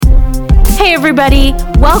Hey everybody,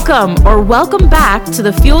 welcome back to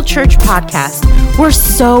the Fuel Church podcast. We're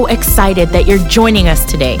so excited that you're joining us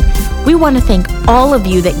today. We want to thank all of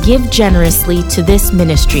you that give generously to this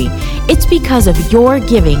ministry. It's because of your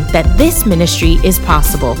giving that this ministry is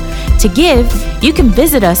possible. To give, you can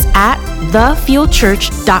visit us at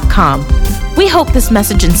thefuelchurch.com. We hope this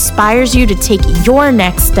message inspires you to take your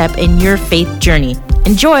next step in your faith journey.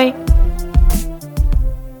 Enjoy.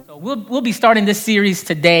 We'll be starting this series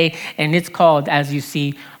today, and it's called, as you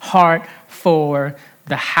see, Heart for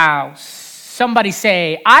the House. Somebody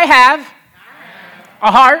say, I have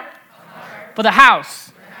a heart for the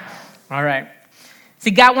house. All right.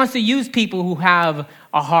 See, God wants to use people who have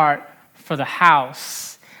a heart for the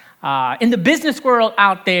house. In the business world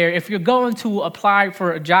out there, if you're going to apply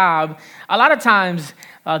for a job, a lot of times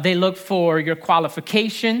they look for your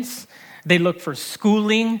qualifications. They look for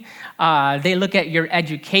schooling. They look at your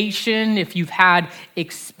education, if you've had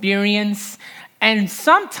experience. And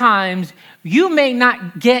sometimes you may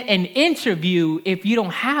not get an interview if you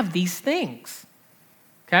don't have these things,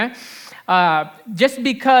 okay? Just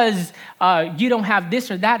because you don't have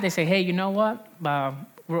this or that, they say, hey, you know what?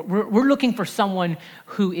 We're looking for someone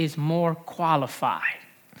who is more qualified.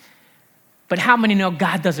 But how many know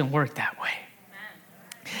God doesn't work that way?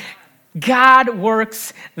 God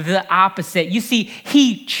works the opposite. You see,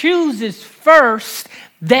 he chooses first,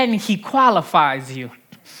 then he qualifies you.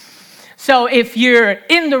 So if you're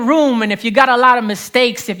in the room and if you got a lot of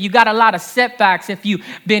mistakes, if you got a lot of setbacks, if you've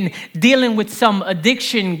been dealing with some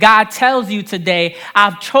addiction, God tells you today,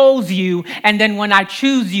 I've chose you, and then when I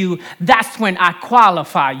choose you, that's when I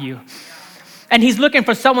qualify you. And he's looking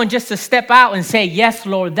for someone just to step out and say, yes,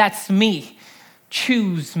 Lord, that's me.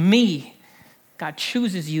 Choose me. God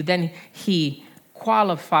chooses you, then he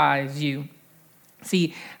qualifies you.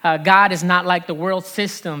 See, God is not like the world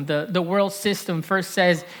system. The world system first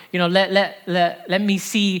says, let me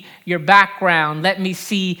see your background. Let me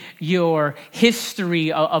see your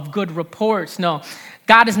history of good reports. No,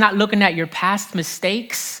 God is not looking at your past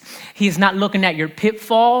mistakes. He's not looking at your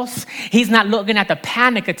pitfalls. He's not looking at the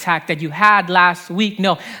panic attack that you had last week.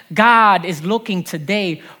 No, God is looking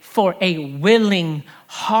today for a willing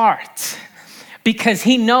heart. Because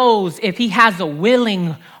he knows if he has a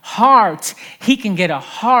willing heart, he can get a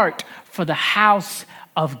heart for the house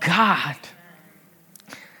of God.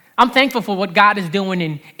 I'm thankful for what God is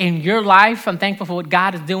doing in your life. I'm thankful for what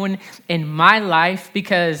God is doing in my life,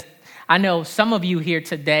 because I know some of you here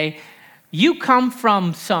today, you come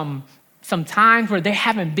from some times where they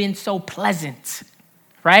haven't been so pleasant,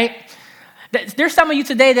 right? There's some of you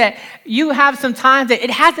today that you have some times that it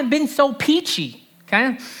hasn't been so peachy,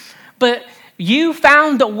 okay? But you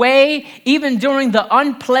found a way, even during the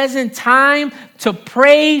unpleasant time, to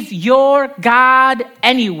praise your God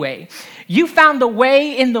anyway. You found a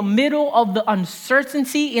way in the middle of the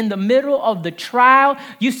uncertainty, in the middle of the trial.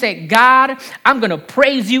 You said, God, I'm going to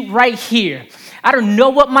praise you right here. I don't know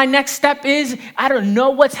what my next step is. I don't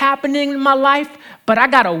know what's happening in my life, but I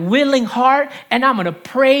got a willing heart, and I'm going to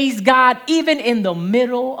praise God even in the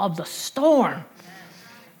middle of the storm.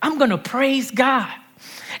 I'm going to praise God.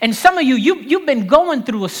 And some of you've been going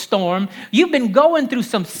through a storm. You've been going through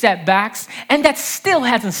some setbacks, and that still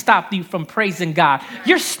hasn't stopped you from praising God.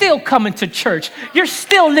 You're still coming to church. You're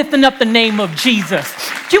still lifting up the name of Jesus.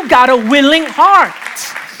 You got a willing heart.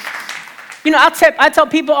 I tell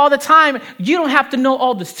people all the time, you don't have to know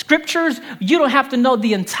all the scriptures. You don't have to know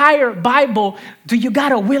the entire Bible. Do you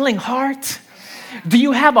got a willing heart? Do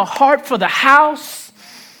you have a heart for the house?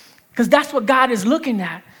 Because that's what God is looking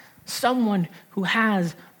at. Someone who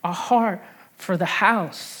has a heart for the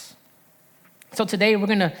house. So today we're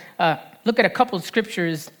going to look at a couple of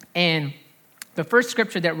scriptures, and the first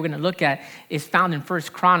scripture that we're going to look at is found in 1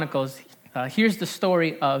 Chronicles. Here's the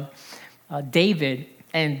story of David,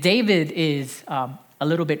 and David is a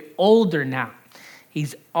little bit older now.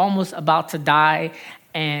 He's almost about to die,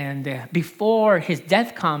 and before his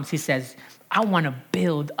death comes, he says, I want to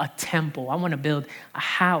build a temple. I want to build a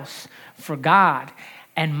house for God.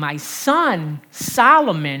 And my son,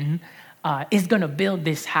 Solomon, is going to build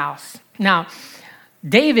this house. Now,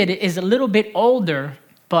 David is a little bit older,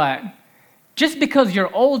 but just because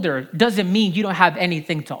you're older doesn't mean you don't have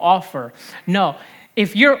anything to offer. No,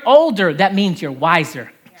 if you're older, that means you're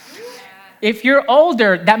wiser. If you're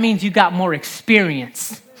older, that means you got more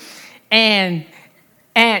experience. And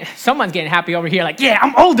someone's getting happy over here like, yeah,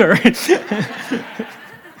 I'm older.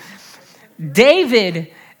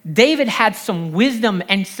 David had some wisdom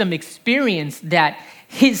and some experience that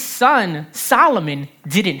his son, Solomon,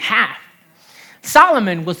 didn't have.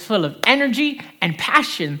 Solomon was full of energy and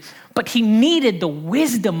passion, but he needed the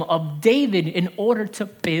wisdom of David in order to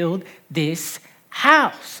build this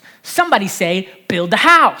house. Somebody say, build the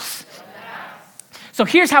house. So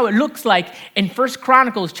here's how it looks like in 1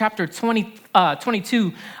 Chronicles chapter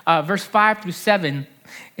 22, verse 5 through 7.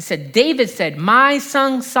 It said, David said, my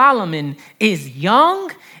son Solomon is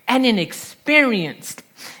young and inexperienced,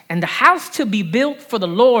 and the house to be built for the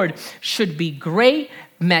Lord should be great,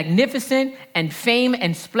 magnificent, and fame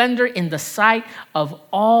and splendor in the sight of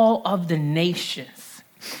all of the nations.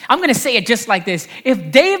 I'm going to say it just like this.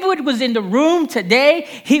 If David was in the room today,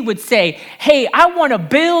 he would say, hey, I want to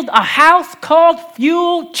build a house called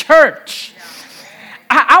Fuel Church.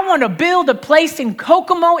 I want to build a place in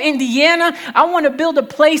Kokomo, Indiana. I want to build a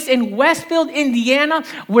place in Westfield, Indiana,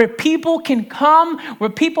 where people can come, where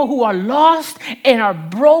people who are lost and are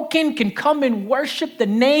broken can come and worship the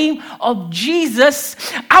name of Jesus.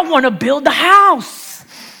 I want to build a house.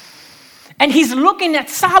 And he's looking at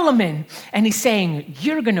Solomon and he's saying,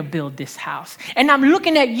 you're going to build this house. And I'm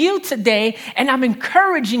looking at you today and I'm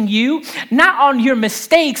encouraging you, not on your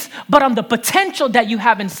mistakes, but on the potential that you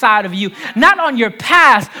have inside of you. Not on your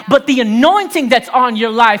past, but the anointing that's on your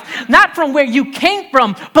life. Not from where you came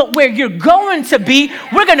from, but where you're going to be.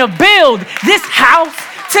 We're going to build this house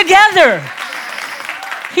together.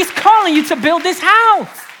 He's calling you to build this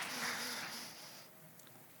house.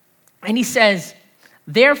 And he says,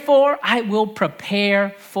 therefore, I will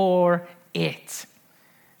prepare for it.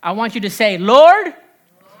 I want you to say, Lord,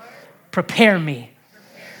 prepare me.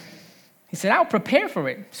 He said, I'll prepare for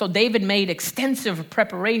it. So David made extensive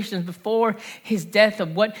preparations before his death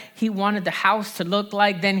of what he wanted the house to look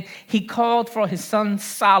like. Then he called for his son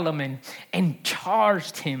Solomon and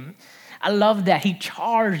charged him. I love that. He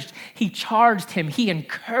charged him. He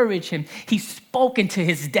encouraged him. He spoke into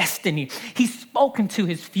his destiny. He spoke into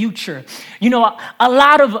his future. You know, a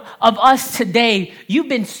lot of us today, you've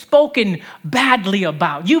been spoken badly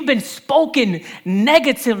about. You've been spoken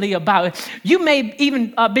negatively about. You may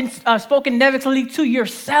even been spoken negatively to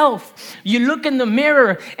yourself. You look in the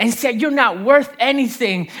mirror and say, you're not worth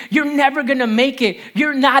anything. You're never going to make it.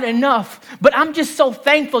 You're not enough. But I'm just so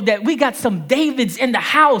thankful that we got some Davids in the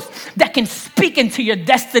house that can speak into your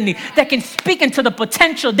destiny, that can speak into the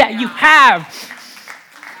potential that you have.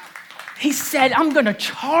 He said, I'm going to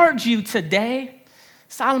charge you today.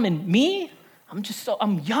 Solomon, me?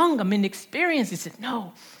 I'm young, I'm inexperienced. He said,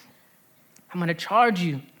 no, I'm going to charge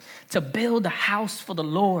you to build a house for the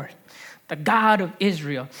Lord, the God of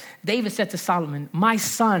Israel. David said to Solomon, my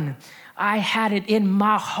son, I had it in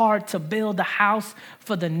my heart to build a house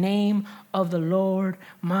for the name of the Lord,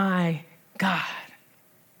 my God.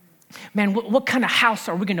 Man, what kind of house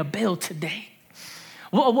are we going to build today?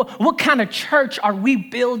 What kind of church are we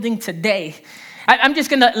building today? I'm just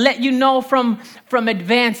going to let you know from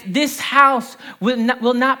advance, this house will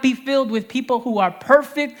not be filled with people who are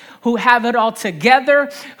perfect, who have it all together,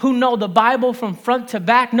 who know the Bible from front to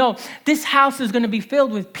back. No, this house is going to be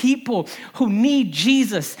filled with people who need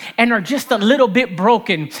Jesus and are just a little bit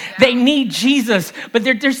broken. They need Jesus, but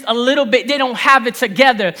they're just a little bit, they don't have it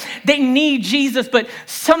together. They need Jesus, but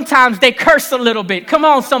sometimes they curse a little bit. Come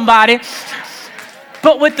on, somebody.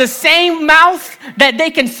 But with the same mouth that they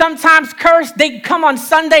can sometimes curse, they come on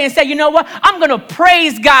Sunday and say, you know what? I'm going to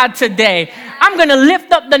praise God today. I'm going to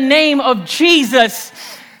lift up the name of Jesus.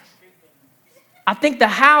 I think the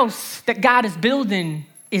house that God is building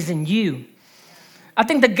is in you. I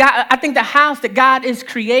think the house that God is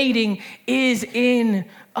creating is in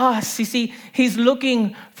us. You see, he's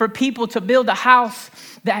looking for people to build a house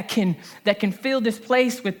that can fill this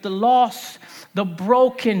place with the lost, the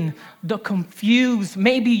broken, the confused.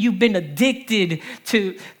 Maybe you've been addicted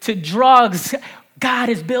to drugs. God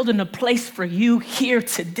is building a place for you here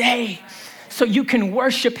today so you can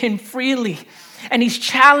worship him freely. And he's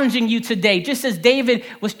challenging you today, just as David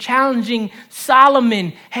was challenging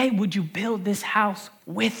Solomon. Hey, would you build this house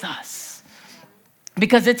with us?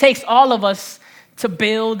 Because it takes all of us to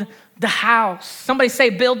build the house. Somebody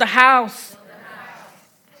say, build the house.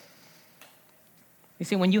 You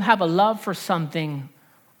see, when you have a love for something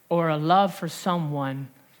or a love for someone,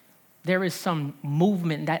 there is some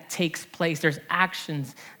movement that takes place. There's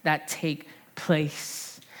actions that take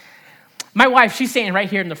place. My wife, she's sitting right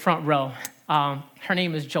here in the front row. Her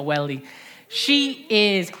name is Joelle. She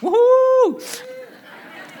is, woo!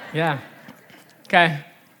 Yeah. Okay.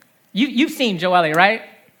 You've seen Joelle, right?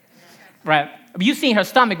 Right. You've seen her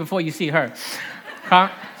stomach before you see her. Huh?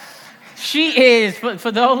 She is,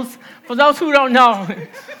 for those who don't know,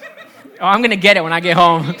 I'm going to get it when I get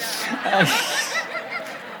home.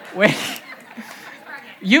 Wait,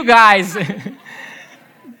 you guys,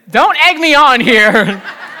 Don't egg me on here.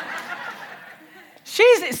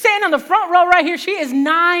 She's sitting on the front row right here. She is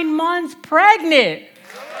 9 months pregnant.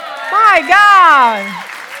 My God.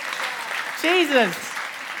 Jesus.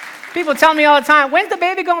 People tell me all the time, when's the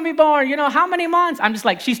baby going to be born? You know, how many months? I'm just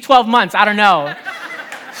like, she's 12 months. I don't know.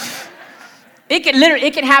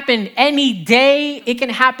 It can happen any day. It can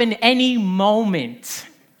happen any moment.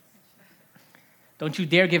 Don't you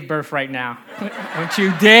dare give birth right now. Don't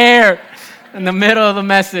you dare in the middle of the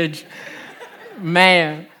message.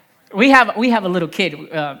 Man, we have a little kid.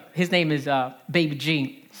 His name is Baby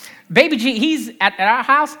G. Baby G, he's at our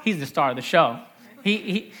house, he's the star of the show.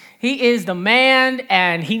 He is the man,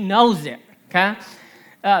 and he knows it, okay?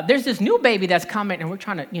 There's this new baby that's coming, and we're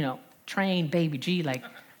trying to, train Baby G, like,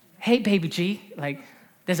 hey, Baby G, like,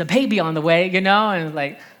 there's a baby on the way,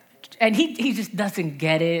 and he just doesn't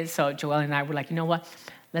get it. So Joel and I were like, you know what?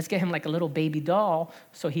 Let's get him like a little baby doll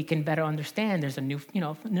so he can better understand there's a new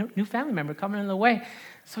family member coming in the way.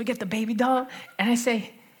 So we get the baby doll, and I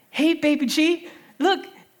say, hey, Baby G, look,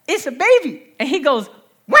 it's a baby. And he goes,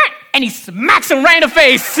 what? And he smacks him right in the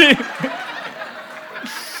face.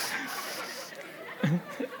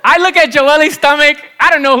 I look at Joelle's stomach. I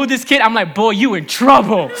don't know who this kid. I'm like, boy, you in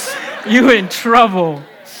trouble. You in trouble.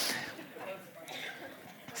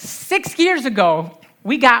 6 years ago,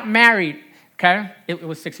 we got married, okay? It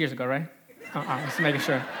was 6 years ago, right? Just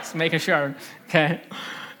making sure, okay?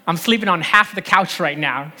 I'm sleeping on half the couch right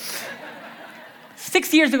now.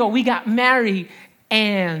 6 years ago, we got married,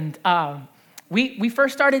 and we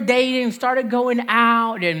first started dating, started going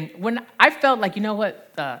out, and when I felt like, you know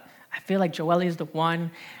what, I feel like Joelle is the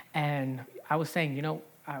one, and I was saying,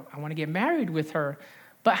 I want to get married with her.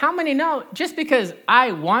 But how many know, just because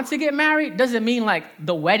I want to get married doesn't mean like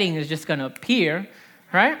the wedding is just going to appear,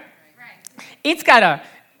 right? It's gotta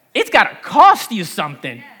cost you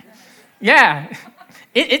something. Yeah.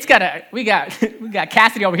 It's gotta, we got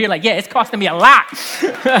Cassidy over here like, yeah, it's costing me a lot.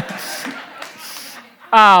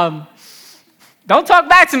 Don't talk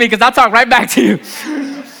back to me because I'll talk right back to you.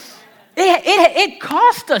 It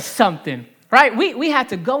cost us something, right? We had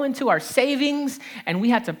to go into our savings and we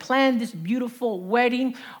had to plan this beautiful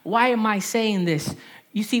wedding. Why am I saying this?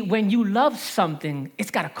 You see, when you love something,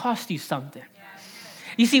 it's got to cost you something.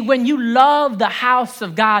 You see, when you love the house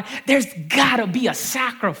of God, there's got to be a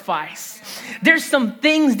sacrifice. There's some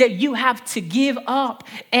things that you have to give up.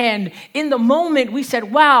 And in the moment, we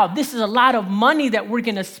said, wow, this is a lot of money that we're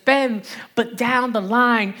going to spend. But down the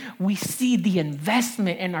line, we see the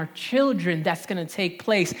investment in our children that's going to take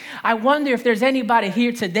place. I wonder if there's anybody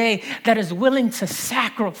here today that is willing to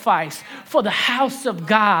sacrifice for the house of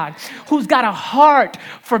God, who's got a heart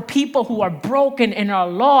for people who are broken and are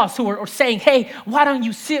lost, who are saying, hey, why don't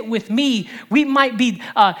you sit with me? We might be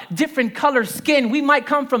different color skin. We might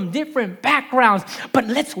come from different backgrounds, but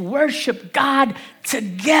let's worship God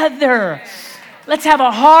together. Let's have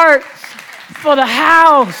a heart for the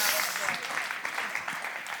house.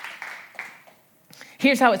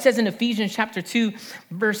 Here's how it says in Ephesians chapter 2,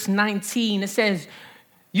 verse 19. It says,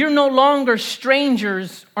 you're no longer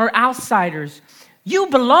strangers or outsiders. You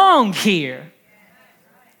belong here.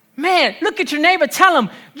 Man, look at your neighbor. Tell him,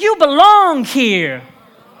 you belong here.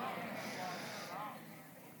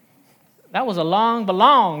 That was a long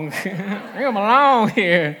belong. You belong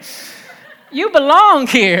here. You belong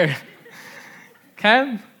here.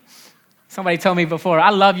 Okay? Somebody told me before,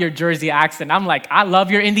 I love your Jersey accent. I'm like, I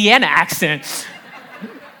love your Indiana accent.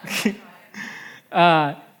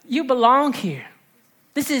 You belong here.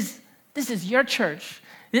 This is your church.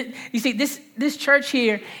 You see, this church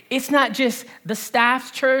here, it's not just the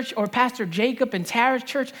staff's church or Pastor Jacob and Tara's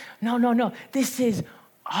church. No. This is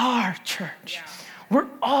our church. Yeah. We're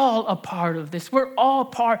all a part of this. We're all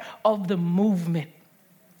part of the movement.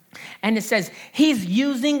 And it says, he's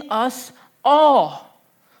using us all.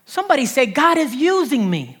 Somebody say, God is using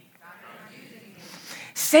me.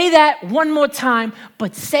 Say that one more time,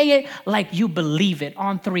 but say it like you believe it.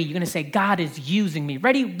 On 3, you're going to say, God is using me.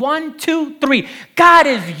 Ready? 1, 2, 3. God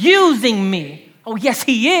is using me. Oh, yes,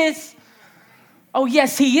 he is. Oh,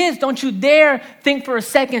 yes, he is. Don't you dare think for a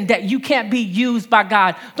second that you can't be used by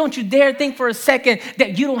God. Don't you dare think for a second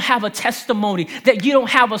that you don't have a testimony, that you don't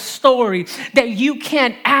have a story, that you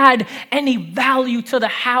can't add any value to the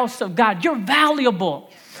house of God. You're valuable.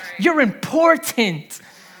 You're important.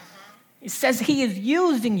 It says he is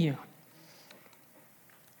using you.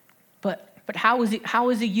 But how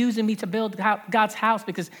is he using me to build God's house?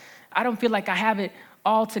 Because I don't feel like I have it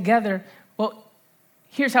all together. Well,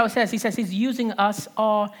 here's how it says. He says he's using us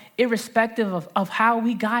all irrespective of how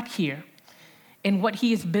we got here. in what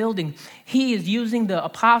he is building. He is using the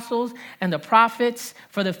apostles and the prophets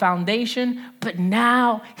for the foundation, but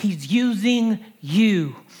now he's using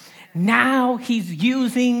you. Now he's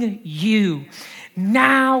using you.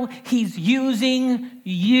 Now he's using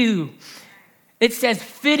you. It says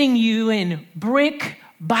fitting you in brick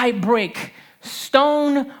by brick,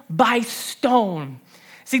 stone by stone.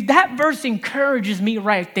 See, that verse encourages me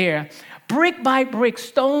right there. Brick by brick,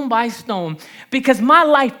 stone by stone, because my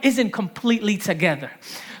life isn't completely together.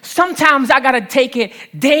 Sometimes I got to take it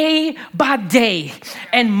day by day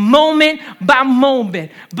and moment by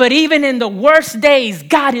moment. But even in the worst days,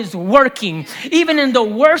 God is working. Even in the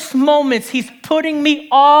worst moments, he's putting me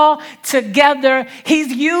all together. He's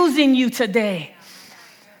using you today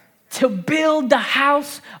to build the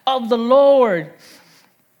house of the Lord.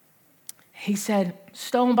 He said,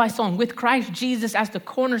 stone by stone, with Christ Jesus as the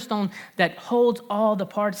cornerstone that holds all the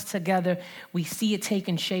parts together, we see it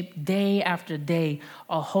taking shape day after day,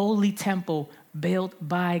 a holy temple built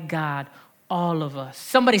by God, all of us.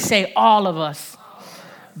 Somebody say, all of us.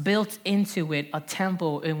 Built into it, a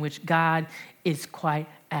temple in which God is quite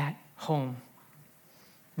at home.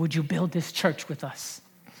 Would you build this church with us?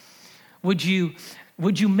 Would you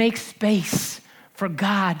make space for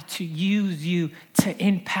God to use you to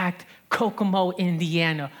impact Kokomo,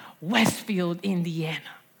 Indiana, Westfield, Indiana?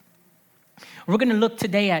 We're going to look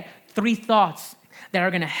today at 3 thoughts that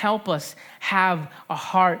are going to help us have a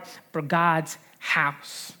heart for God's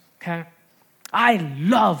house, okay? I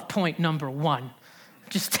love point number 1.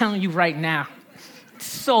 Just telling you right now. It's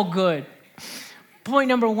so good. Point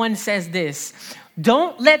number 1 says this: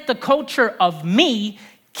 don't let the culture of me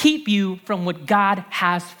keep you from what God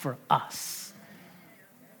has for us.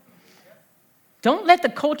 Don't let the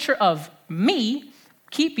culture of me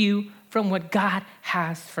keep you from what God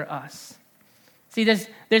has for us. See, there's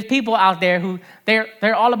people out there who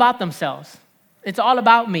they're all about themselves. It's all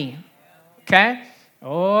about me. Okay?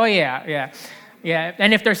 Oh yeah.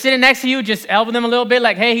 And if they're sitting next to you, just elbow them a little bit,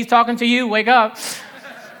 like, hey, he's talking to you. Wake up.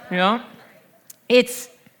 You know?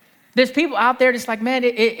 There's people out there that's like, man,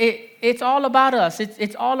 it's all about us.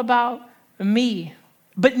 It's all about me.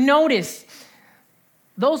 But notice,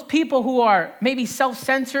 those people who are maybe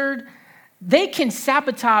self-centered, they can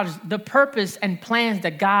sabotage the purpose and plans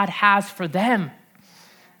that God has for them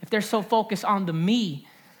if they're so focused on the me.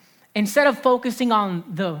 Instead of focusing on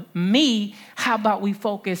the me, how about we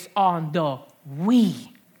focus on the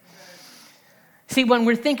we? See, when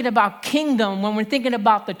we're thinking about kingdom, when we're thinking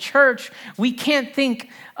about the church, we can't think,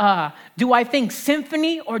 do I think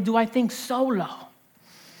symphony or do I think solo?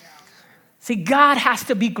 See, God has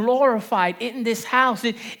to be glorified in this house.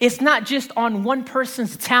 It's not just on one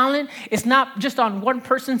person's talent. It's not just on one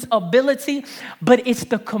person's ability, but it's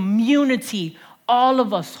the community, all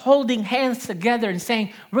of us holding hands together and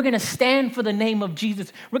saying, we're going to stand for the name of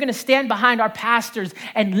Jesus. We're going to stand behind our pastors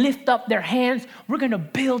and lift up their hands. We're going to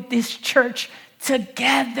build this church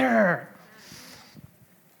together.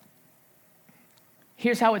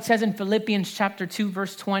 Here's how it says in Philippians chapter 2,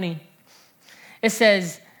 verse 20. It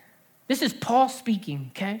says, this is Paul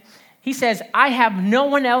speaking, okay? He says, I have no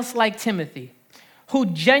one else like Timothy who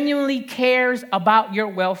genuinely cares about your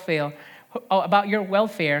welfare. All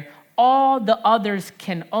the others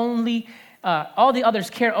care only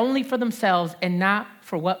for themselves and not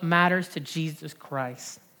for what matters to Jesus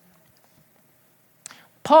Christ.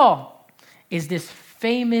 Paul is this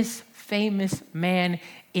famous man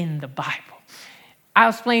in the Bible. I'll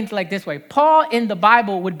explain it like this way. Paul in the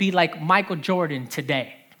Bible would be like Michael Jordan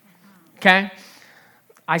today. Okay?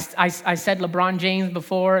 I said LeBron James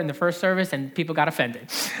before in the first service, and people got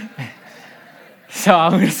offended. So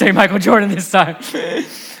I'm going to say Michael Jordan this time.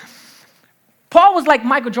 Paul was like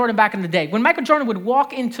Michael Jordan back in the day. When Michael Jordan would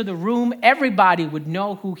walk into the room, everybody would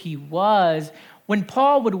know who he was. When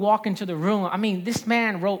Paul would walk into the room, I mean, this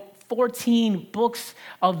man wrote 14 books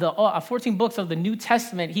of the New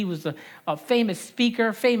Testament. He was a famous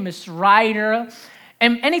speaker, famous writer.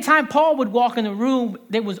 And anytime Paul would walk in the room,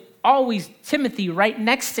 there was always Timothy right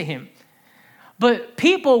next to him. But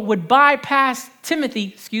people would bypass Timothy.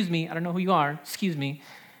 Excuse me, I don't know who you are. Excuse me.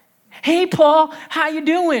 Hey, Paul, how you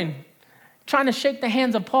doing? Trying to shake the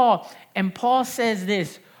hands of Paul. And Paul says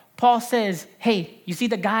this. Paul says, hey, you see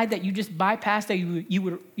the guy that you just bypassed that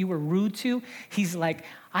you were rude to? He's like,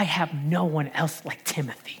 I have no one else like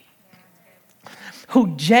Timothy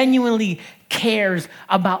who genuinely cares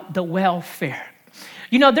about the welfare.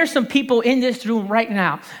 You know, there's some people in this room right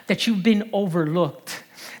now that you've been overlooked,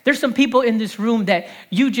 There's some people in this room that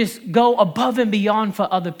you just go above and beyond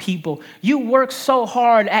for other people. You work so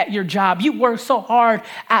hard at your job. You work so hard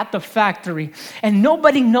at the factory, and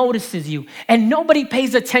nobody notices you, and nobody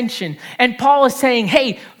pays attention. And Paul is saying,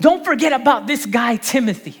 hey, don't forget about this guy,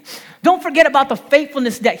 Timothy. Don't forget about the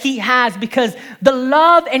faithfulness that he has, because the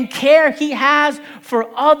love and care he has for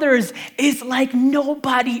others is like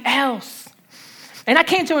nobody else. And I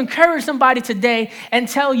came to encourage somebody today and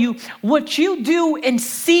tell you, what you do in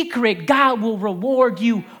secret, God will reward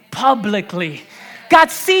you publicly.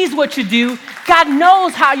 God sees what you do. God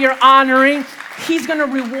knows how you're honoring. He's going to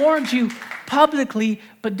reward you publicly,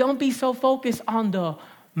 but don't be so focused on the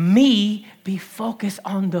me. Be focused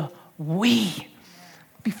on the we.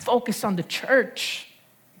 Be focused on the church.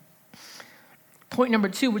 Point number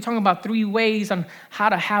 2, we're talking about 3 ways on how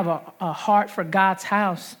to have a heart for God's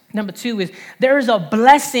house. Number 2 is there is a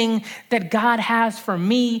blessing that God has for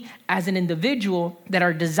me as an individual that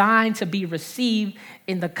are designed to be received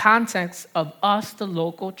in the context of us, the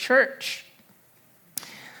local church.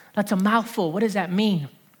 That's a mouthful. What does that mean?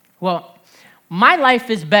 Well, my life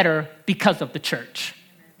is better because of the church.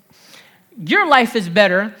 Your life is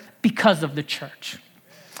better because of the church.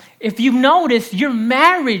 If you've noticed, your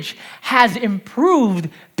marriage has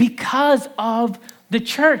improved because of the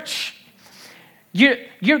church.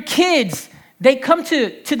 Your kids, they come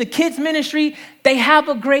to the kids ministry, they have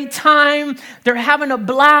a great time, they're having a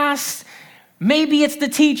blast. Maybe it's the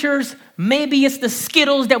teachers, maybe it's the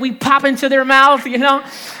Skittles that we pop into their mouth,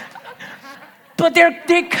 But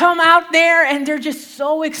they come out there and they're just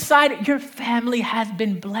so excited. Your family has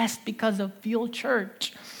been blessed because of Fuel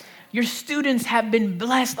Church. Your students have been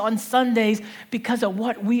blessed on Sundays because of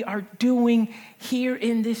what we are doing here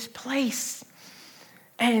in this place.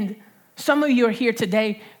 And some of you are here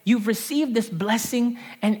today, you've received this blessing,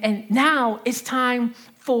 and now it's time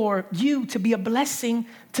for you to be a blessing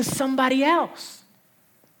to somebody else.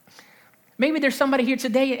 Maybe there's somebody here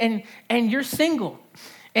today and you're single,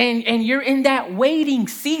 and you're in that waiting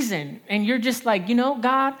season, and you're just like,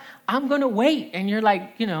 God, I'm going to wait. And you're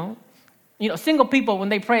like, single people, when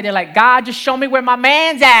they pray, they're like, God, just show me where my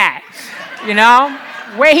man's at.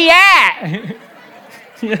 Where he at?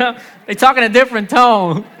 They talk in a different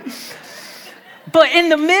tone. But in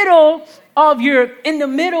the middle of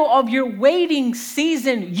your waiting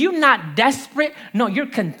season, you're not desperate. No, you're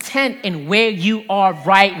content in where you are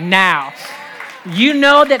right now. You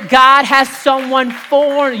know that God has someone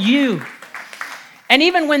for you. And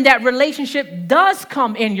even when that relationship does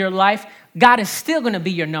come in your life, God is still going to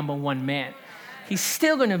be your number one man. He's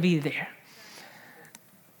still going to be there.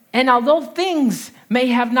 And although things may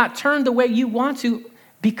have not turned the way you want to,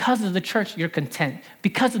 because of the church, you're content.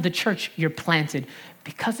 Because of the church, you're planted.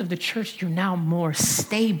 Because of the church, you're now more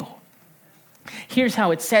stable. Here's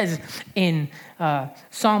how it says in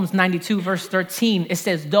Psalms 92, verse 13. It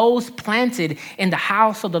says, those planted in the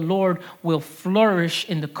house of the Lord will flourish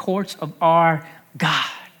in the courts of our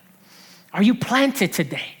God. Are you planted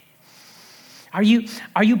today? Are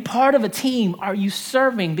you part of a team? Are you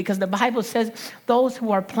serving? Because the Bible says those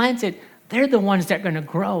who are planted, they're the ones that are going to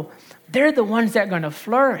grow. They're the ones that are going to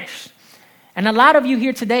flourish. And a lot of you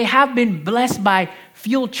here today have been blessed by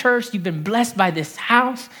Fuel Church. You've been blessed by this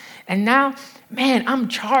house. And now, man, I'm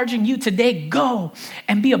charging you today, go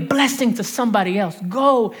and be a blessing to somebody else.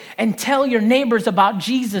 Go and tell your neighbors about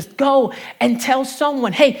Jesus. Go and tell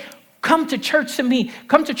someone, hey, come to church to me.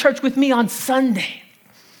 Come to church with me on Sunday.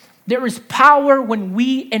 There is power when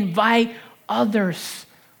we invite others.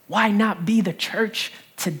 Why not be the church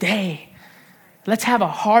today? Let's have a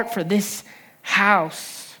heart for this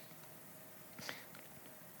house.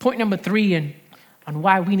 Point number 3 on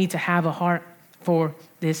why we need to have a heart for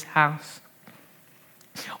this house.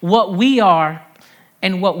 What we are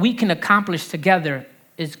and what we can accomplish together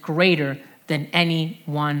is greater than any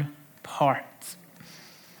one part.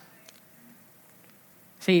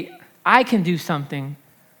 See, I can do something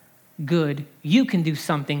good, you can do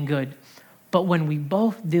something good, but when we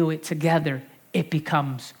both do it together, it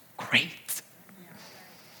becomes great.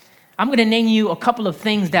 I'm going to name you a couple of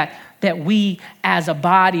things that we as a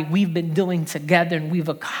body, we've been doing together and we've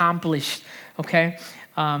accomplished, okay?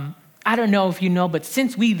 I don't know if you know, but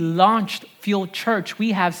since we launched Fuel Church,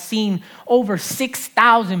 we have seen over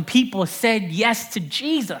 6,000 people said yes to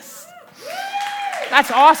Jesus. That's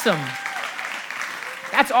awesome.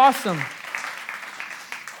 That's awesome.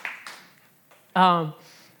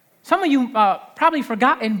 Some of you probably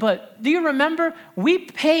forgotten, but do you remember we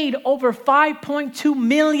paid over $5.2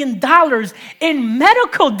 million in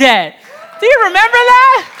medical debt? Do you remember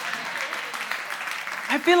that?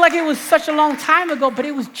 I feel like it was such a long time ago, but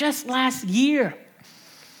it was just last year.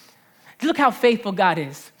 Look how faithful God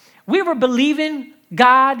is. We were believing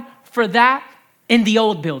God for that in the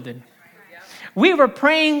old building. We were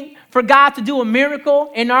praying for God to do a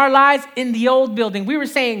miracle in our lives in the old building. We were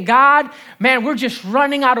saying, God, man, we're just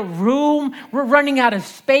running out of room. We're running out of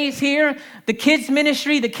space here. The kids'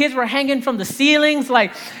 ministry, the kids were hanging from the ceilings.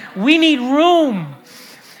 Like, we need room.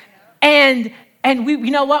 And we,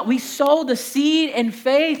 you know what? We sowed the seed in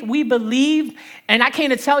faith. We believed. And I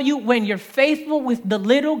came to tell you, when you're faithful with the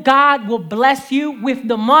little, God will bless you with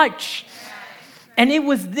the much. And it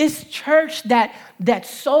was this church that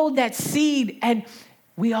sowed that seed, and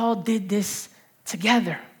we all did this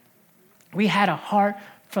together. We had a heart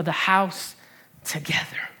for the house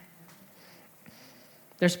together.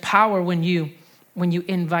 There's power when you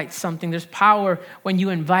invite something. There's power when you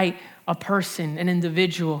invite a person, an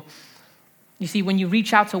individual. You see, when you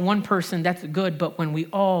reach out to one person, that's good, but when we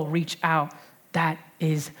all reach out, that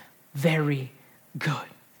is very good.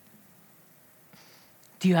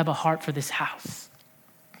 Do you have a heart for this house?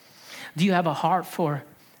 Do you have a heart for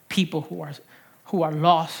people who are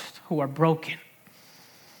lost, who are broken?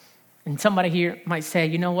 And somebody here might say,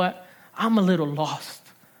 you know what? I'm a little lost.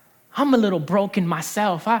 I'm a little broken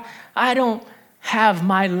myself. I don't have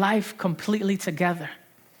my life completely together.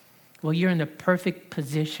 Well, you're in the perfect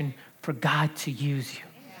position for God to use you.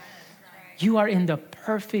 You are in the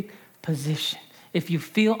perfect position. If you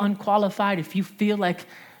feel unqualified, if you feel like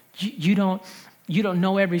you don't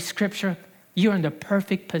know every scripture, you're in the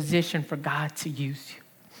perfect position for God to use you.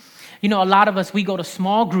 You know, a lot of us, we go to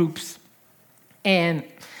small groups, and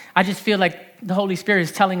I just feel like the Holy Spirit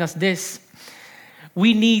is telling us this.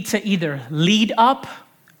 We need to either lead up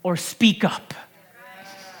or speak up.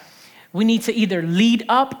 We need to either lead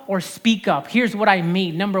up or speak up. Here's what I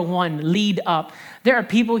mean. Number one, lead up. There are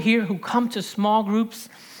people here who come to small groups,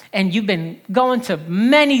 and you've been going to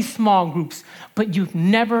many small groups, but you've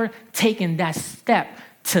never taken that step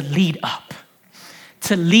to lead up,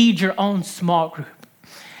 to lead your own small group.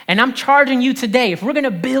 And I'm charging you today, if we're going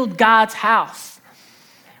to build God's house,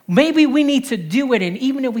 maybe we need to do it. And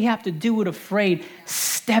even if we have to do it afraid,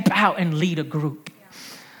 step out and lead a group.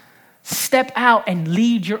 Step out and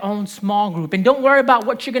lead your own small group. And don't worry about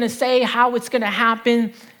what you're going to say, how it's going to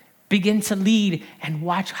happen. Begin to lead and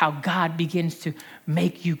watch how God begins to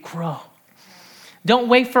make you grow. Don't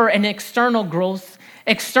wait for an external growth.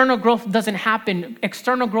 External growth doesn't happen.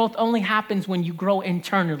 External growth only happens when you grow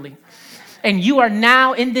internally. And you are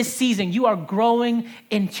now in this season, you are growing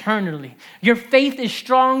internally. Your faith is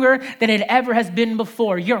stronger than it ever has been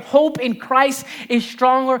before. Your hope in Christ is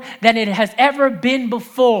stronger than it has ever been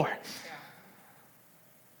before.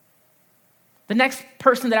 The next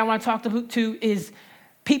person that I want to talk to is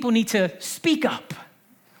people need to speak up.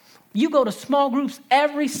 You go to small groups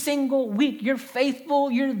every single week. You're faithful.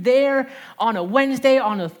 You're there on a Wednesday,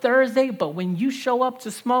 on a Thursday. But when you show up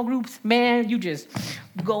to small groups, man, you just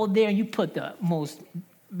go there and you put the most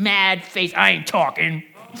mad face. I ain't talking.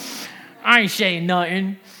 I ain't saying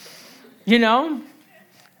nothing. You know?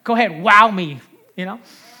 Go ahead, wow me, you know?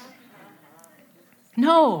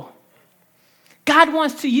 No. God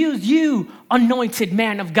wants to use you, anointed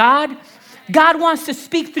man of God. God wants to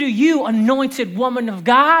speak through you, anointed woman of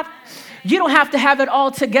God. You don't have to have it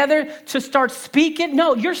all together to start speaking.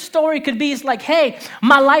 No, your story could be, it's like, hey,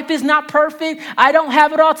 my life is not perfect. I don't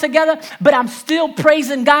have it all together, but I'm still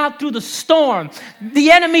praising God through the storm.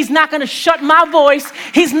 The enemy's not going to shut my voice.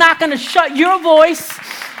 He's not going to shut your voice.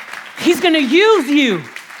 He's going to use you.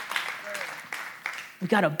 We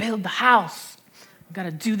got to build the house. We got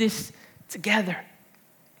to do this together.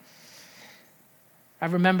 I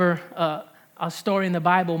remember a story in the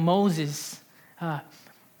Bible, Moses,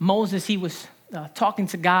 he was talking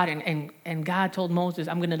to God, and God told Moses,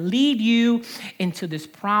 I'm going to lead you into this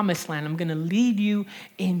promised land. I'm going to lead you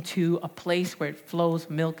into a place where it flows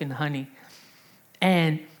milk and honey.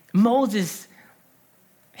 And Moses,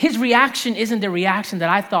 his reaction isn't the reaction that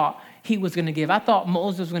I thought he was going to give. I thought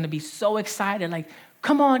Moses was going to be so excited, like,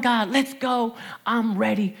 come on, God, let's go. I'm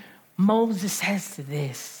ready. Moses says to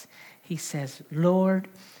this, he says, Lord,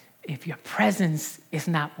 if your presence is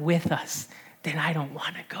not with us, then I don't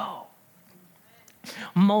want to go.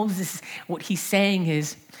 Moses, what he's saying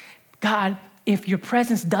is, God, if your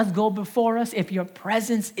presence does go before us, if your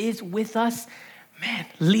presence is with us, man,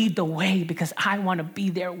 lead the way because I want to be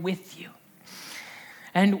there with you.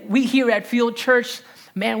 And we here at Field Church,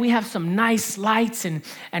 man, we have some nice lights and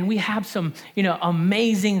we have some,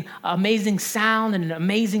 amazing sound and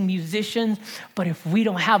amazing musicians. But if we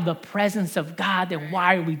don't have the presence of God, then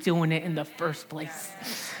why are we doing it in the first place?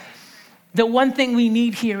 The one thing we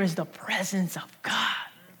need here is the presence of God.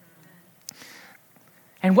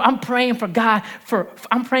 And I'm praying for God,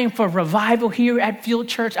 I'm praying for revival here at Fuel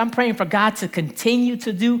Church. I'm praying for God to continue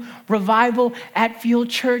to do revival at Fuel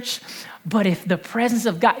Church. But if the presence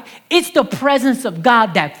of God, it's the presence of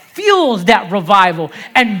God that fuels that revival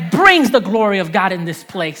and brings the glory of God in this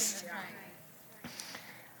place.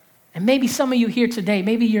 And maybe some of you here today,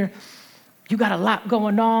 maybe you got a lot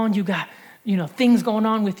going on. You got, things going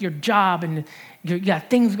on with your job, and you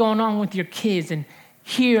got things going on with your kids. And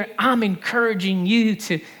here I'm encouraging you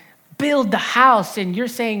to build the house. And you're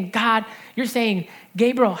saying,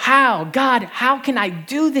 Gabriel, how? God, how can I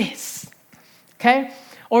do this? Okay?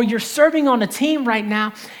 Or you're serving on a team right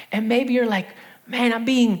now, and maybe you're like, man, I'm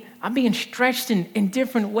being stretched in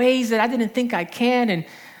different ways that I didn't think I can. And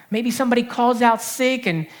maybe somebody calls out sick,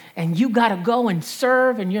 and you got to go and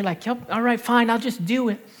serve. And you're like, yep, all right, fine, I'll just do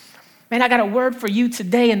it. Man, I got a word for you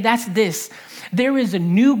today, and that's this. There is a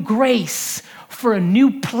new grace for a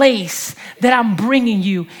new place that I'm bringing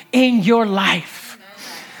you in your life.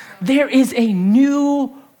 There is a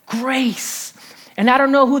new grace. And I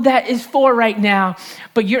don't know who that is for right now,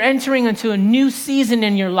 but you're entering into a new season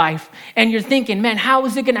in your life. And you're thinking, man, how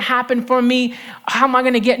is it going to happen for me? How am I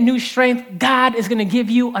going to get new strength? God is going to give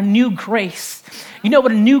you a new grace. You know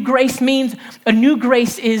what a new grace means? A new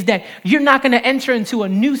grace is that you're not going to enter into a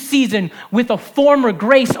new season with a former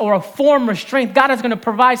grace or a former strength. God is going to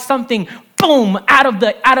provide something, boom, out of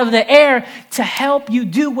the air to help you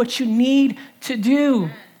do what you need to do.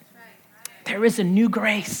 There is a new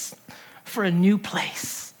grace for a new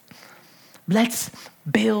place. Let's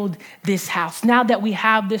build this house. Now that we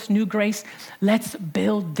have this new grace, let's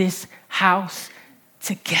build this house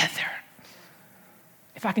together.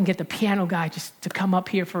 If I can get the piano guy just to come up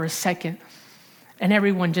here for a second, and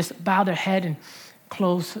everyone just bow their head and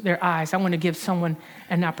close their eyes. I want to give someone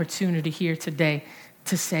an opportunity here today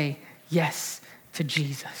to say yes to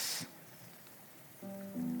Jesus.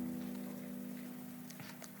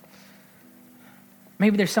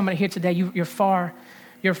 Maybe there's somebody here today, you're far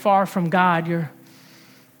from God.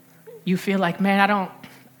 You feel like, man, I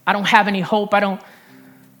don't have any hope. I don't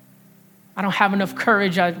have enough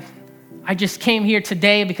courage. I just came here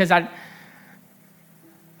today because I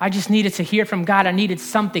just needed to hear from God. I needed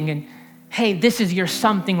something. And hey, this is your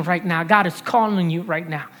something right now. God is calling you right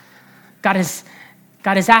now. God is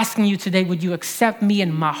asking you today, would you accept me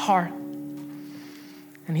in my heart?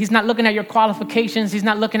 And he's not looking at your qualifications. He's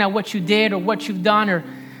not looking at what you did or what you've done or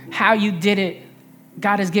how you did it.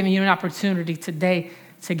 God is giving you an opportunity today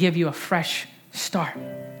to give you a fresh start.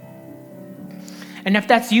 And if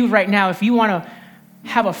that's you right now, if you want to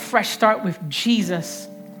have a fresh start with Jesus,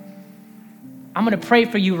 I'm going to pray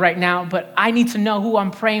for you right now, but I need to know who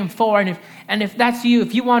I'm praying for. And if that's you,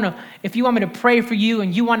 if you want me to pray for you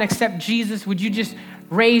and you want to accept Jesus, would you just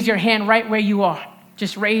raise your hand right where you are?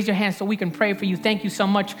 Just raise your hand so we can pray for you. Thank you so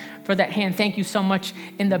much for that hand. Thank you so much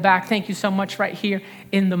in the back. Thank you so much right here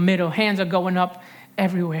in the middle. Hands are going up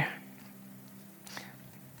everywhere.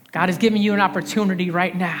 God is giving you an opportunity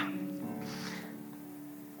right now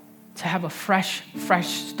to have a fresh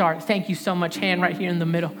start. Thank you so much, hand right here in the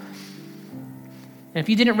middle. And if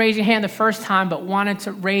you didn't raise your hand the first time but wanted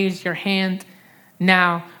to raise your hand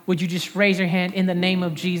now, would you just raise your hand in the name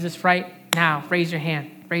of Jesus right now? Raise your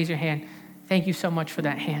hand. Raise your hand. Thank you so much for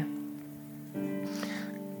that hand.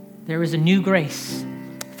 There is a new grace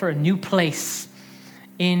for a new place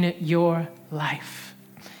in your life.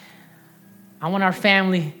 I want our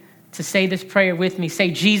family to say this prayer with me.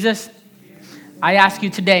 Say, Jesus, I ask you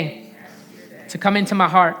today to come into my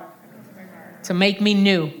heart, to make me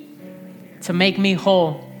new, to make me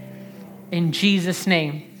whole. In Jesus'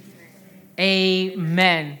 name,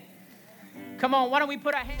 amen. Come on, why don't we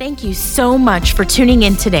put our hands... Thank you so much for tuning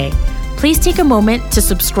in today. Please take a moment to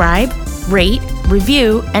subscribe, rate,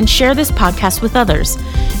 review, and share this podcast with others.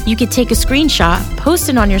 You could take a screenshot, post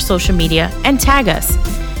it on your social media, and tag us.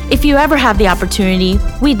 If you ever have the opportunity,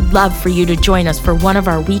 we'd love for you to join us for one of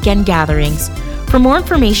our weekend gatherings. For more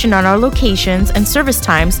information on our locations and service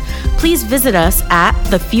times, please visit us at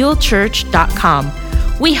thefuelchurch.com.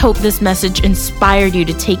 We hope this message inspired you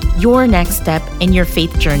to take your next step in your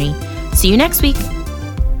faith journey. See you next week.